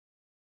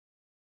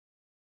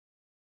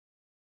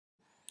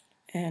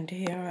And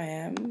here I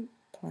am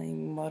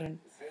playing Modern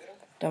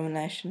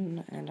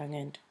Domination, and I'm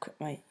going to quit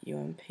my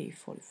UMP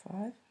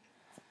 45.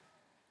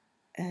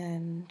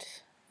 And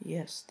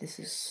yes, this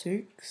is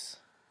Souks,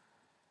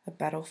 a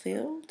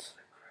battlefield.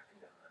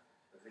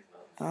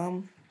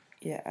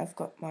 Yeah, I've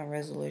got my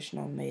resolution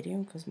on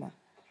medium because my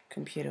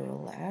computer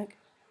will lag.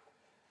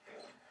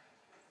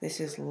 This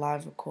is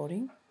live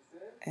recording,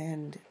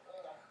 and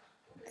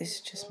this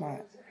is just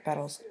my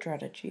battle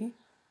strategy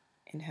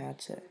in how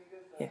to,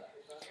 yeah.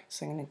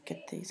 So I'm gonna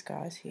get these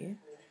guys here.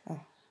 Oh,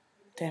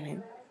 damn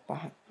him,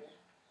 behind.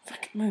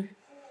 Fucking move.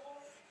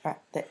 Right,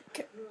 there,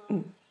 get,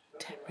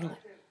 really.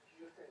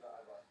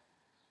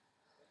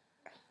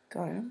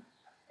 Got him.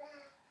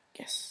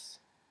 Yes.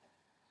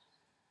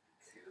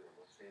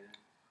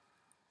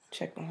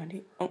 Check behind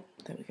you. Oh,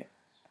 there we go.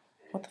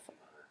 What the fuck?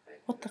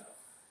 What the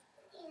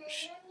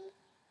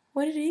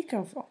Where did he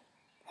come from?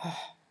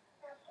 Oh,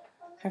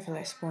 hopefully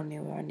I spawn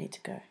near where I need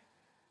to go.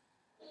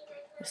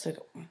 I've still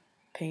got my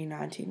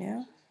P90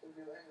 now,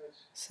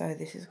 so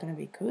this is going to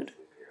be good.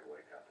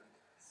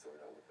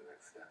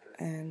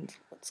 And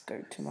let's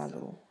go to my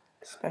little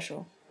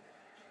special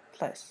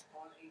place.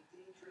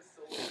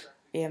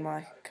 Yeah,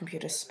 my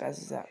computer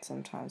spazzes out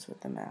sometimes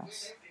with the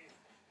mouse.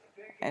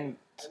 And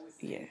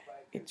yeah,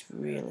 it's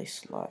really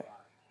slow.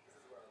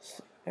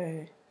 So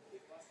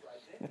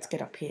let's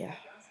get up here.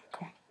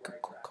 Come on, go.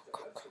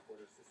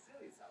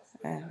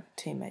 And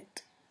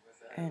teammate.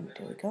 And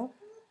there we go.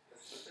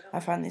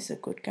 I find this a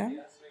good gun.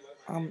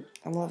 I'm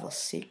level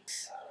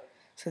 6,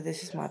 so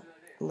this is my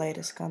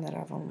latest gun that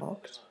I've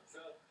unlocked.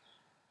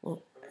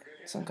 Well,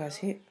 some guys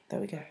hit. There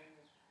we go.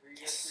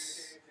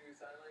 Yes.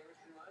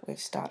 We've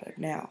started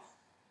now.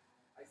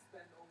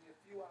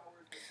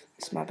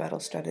 It's my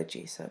battle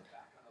strategy, so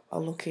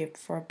I'll look here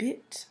for a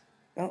bit.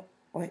 Oh,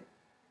 wait.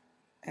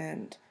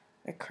 And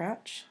a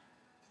crouch.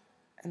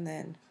 And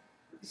then...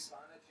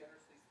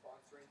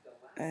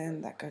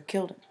 And that guy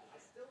killed him.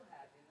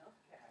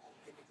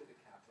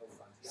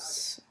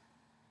 So,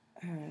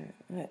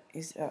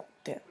 is up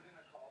there.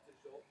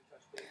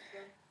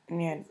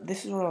 And yeah,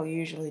 this is what I'll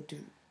usually do,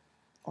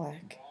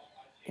 like,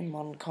 in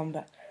Modern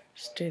Combat.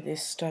 Just do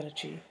this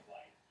strategy.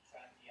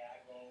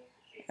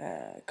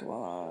 Come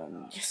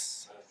on,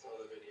 yes.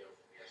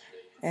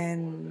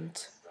 And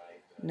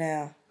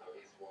now,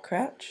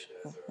 crouch.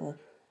 Oh,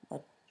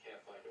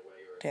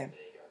 damn.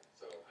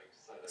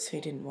 So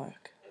he didn't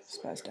work.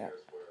 Spazzed out.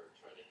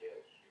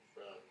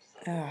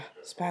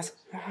 Spaz.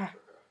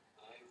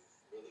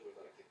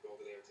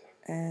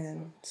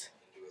 And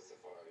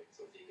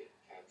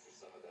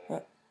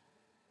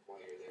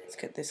let's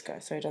get this guy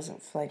so he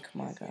doesn't flank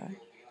my guy.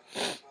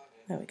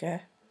 There we go.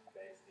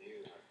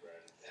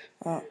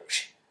 Oh,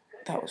 shit.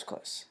 That was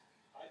close.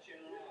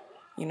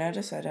 You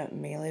notice I don't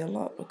melee a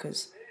lot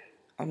because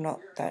I'm not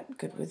that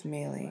good with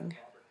meleeing.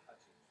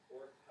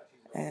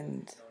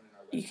 And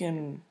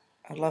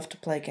I'd love to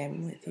play a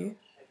game with you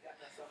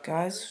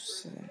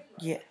guys.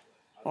 Yeah.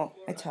 Well,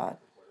 it's hard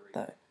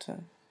though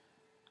to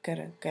get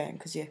a game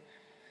because yeah,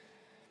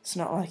 it's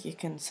not like you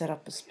can set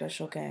up a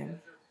special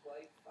game.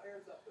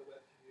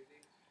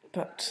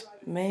 But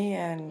me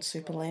and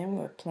Super Liam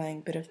were playing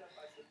a bit of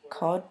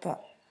COD,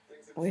 but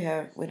we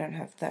don't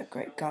have that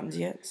great guns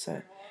yet,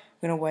 so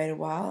we're gonna wait a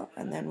while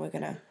and then we're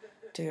gonna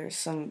do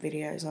some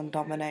videos on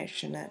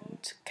domination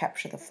and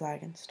capture the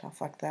flag and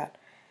stuff like that.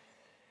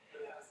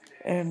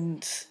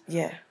 And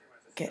yeah,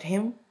 get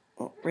him,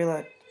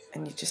 reload,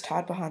 and you just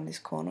hide behind this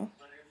corner.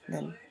 And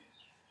then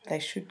they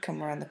should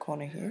come around the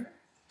corner here.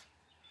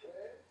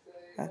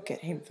 I'll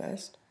get him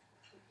first.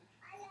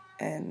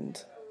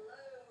 And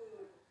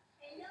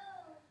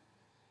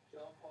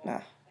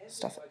nah,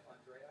 stuff it.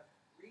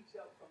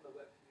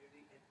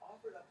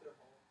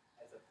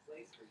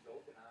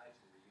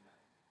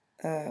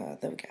 There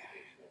we go.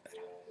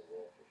 Better.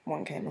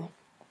 One came off.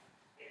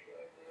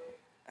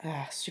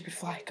 Stupid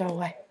fly, go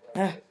away.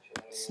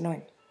 It's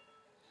annoying.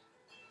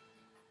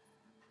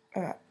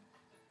 Alright.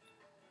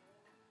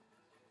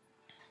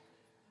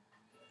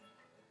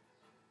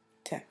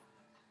 Okay.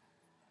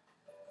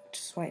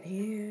 Just wait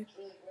here.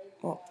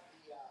 Oh,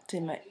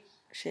 teammate.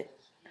 Shit.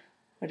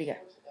 Where'd he go?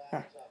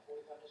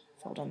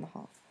 Fall down the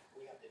hole.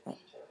 Oh.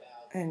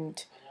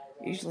 And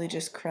usually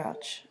just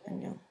crouch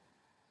and you'll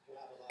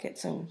get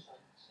some.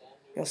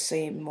 You'll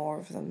see more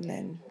of them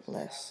than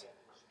less.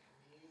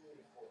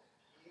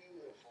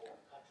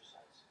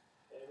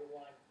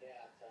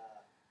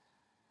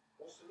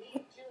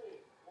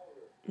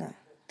 No,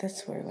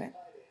 that's where he went.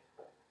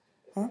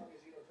 Huh?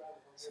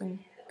 Some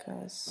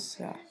guys.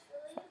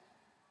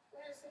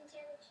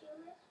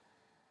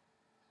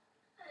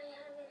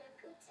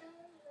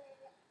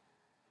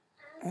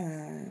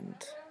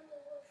 And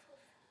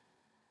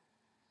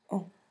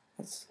oh,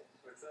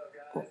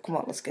 come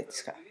on, let's get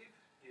this guy.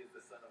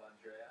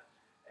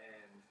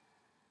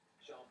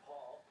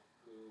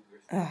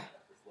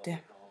 Damn.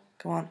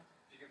 Come on.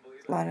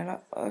 Line it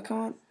up.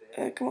 Come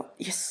on.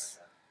 Yes.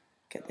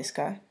 Get this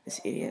guy, this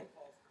idiot.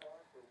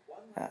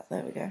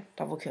 There we go.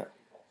 Double kill.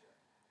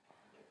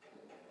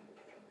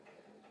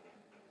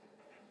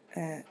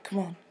 Come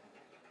on.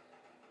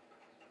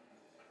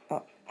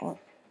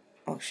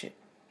 shit.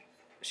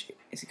 Shit.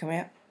 Is he coming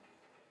out?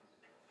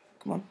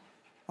 Come on.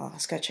 Oh,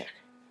 let's go check.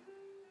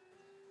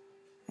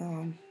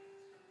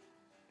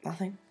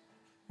 Nothing?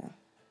 No.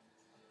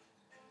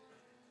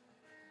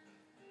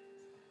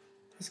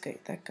 Let's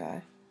get that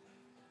guy.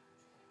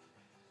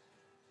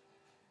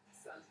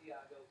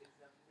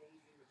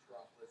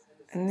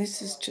 And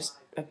this is just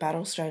a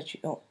battle strategy.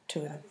 Oh, two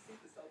of them.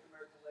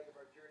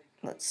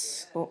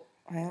 Let's... Oh,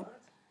 hang on.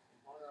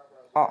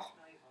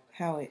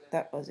 Oh,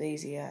 that was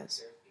easy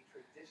as.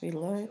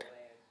 Reload.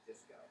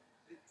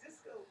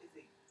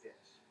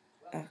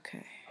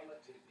 Okay.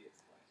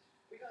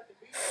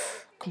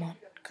 Come on,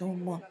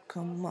 come on,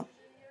 come on.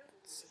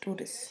 Let's do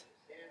this.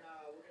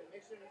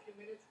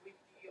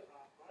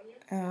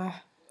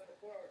 I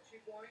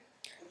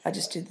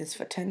just did this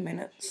for 10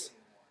 minutes.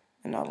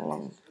 And not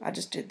long. I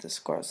just did the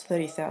score. It's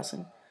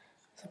 30,000.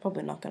 So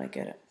probably not going to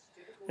get it.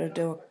 I'll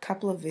do a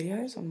couple of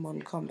videos on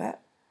Modern Combat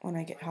when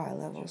I get higher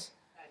levels.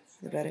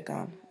 The better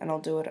gun. And I'll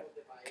do it.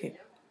 Keep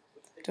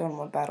doing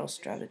more battle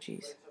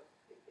strategies.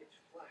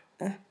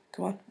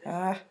 Come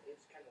on.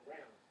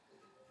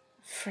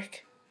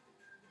 Frick.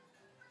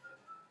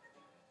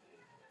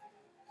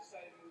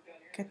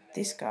 Get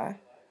this guy.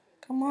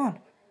 Come on.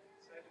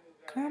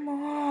 Come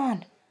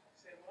on.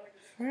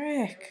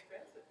 Frick.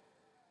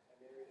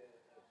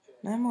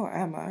 No more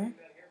ammo.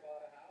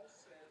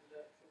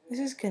 This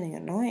is getting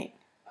annoying.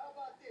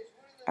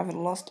 I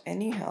haven't lost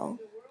any health.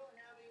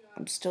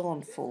 I'm still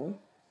on full.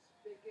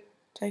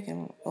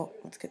 Taking. Oh,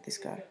 let's get this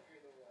guy.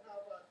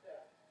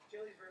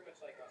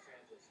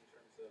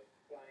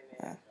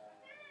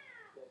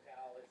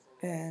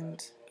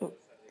 And oh,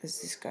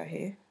 there's this guy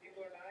here.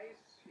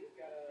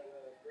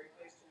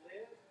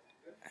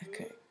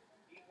 Okay,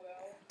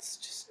 let's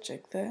just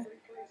check there.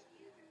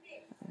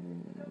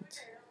 And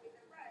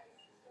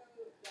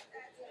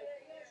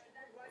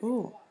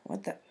ooh,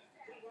 where'd that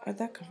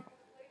come from?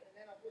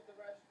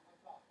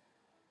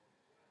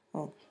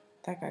 Oh,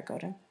 that guy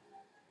got him.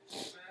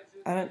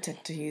 I don't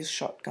tend to use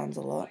shotguns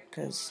a lot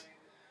because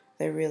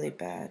they're really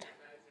bad.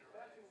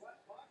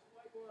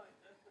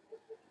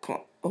 Come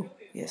on. Oh,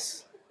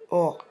 yes.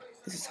 Oh,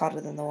 this is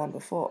harder than the one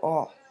before.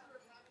 Oh,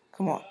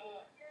 come on.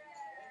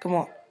 Come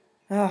on.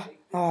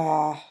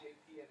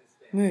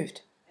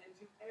 Moved.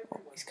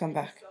 Oh, he's come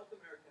back.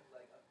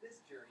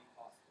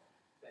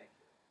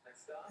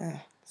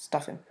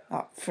 Stuff him.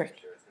 Oh, frick.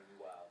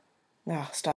 Stuff.